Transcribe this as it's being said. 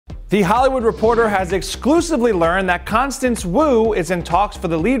The Hollywood Reporter has exclusively learned that Constance Wu is in talks for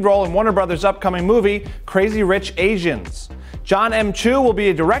the lead role in Warner Brothers' upcoming movie, Crazy Rich Asians. John M. Chu will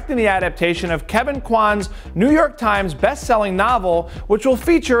be directing the adaptation of Kevin Kwan's New York Times best-selling novel, which will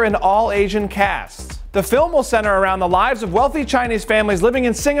feature an all-Asian cast. The film will center around the lives of wealthy Chinese families living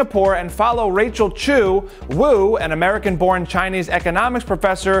in Singapore and follow Rachel Chu Wu, an American-born Chinese economics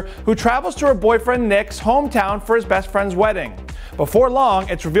professor who travels to her boyfriend Nick's hometown for his best friend's wedding. Before long,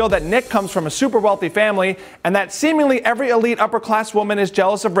 it's revealed that Nick comes from a super wealthy family and that seemingly every elite upper-class woman is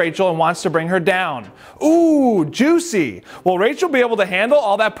jealous of Rachel and wants to bring her down. Ooh, juicy! Will Rachel be able to handle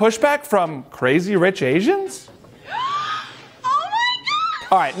all that pushback from Crazy Rich Asians?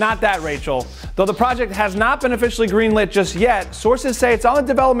 Alright, not that Rachel. Though the project has not been officially greenlit just yet, sources say it's on the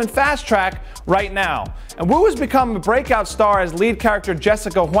development fast track right now. And Wu has become a breakout star as lead character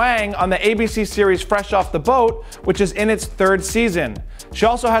Jessica Huang on the ABC series Fresh Off the Boat, which is in its third season. She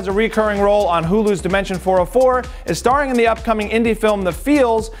also has a recurring role on Hulu's Dimension 404, is starring in the upcoming indie film The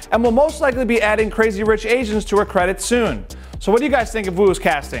Feels, and will most likely be adding Crazy Rich Asians to her credits soon. So what do you guys think of Wu's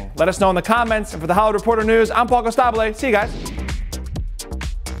casting? Let us know in the comments. And for the Hollywood Reporter News, I'm Paul Costabile. See you guys.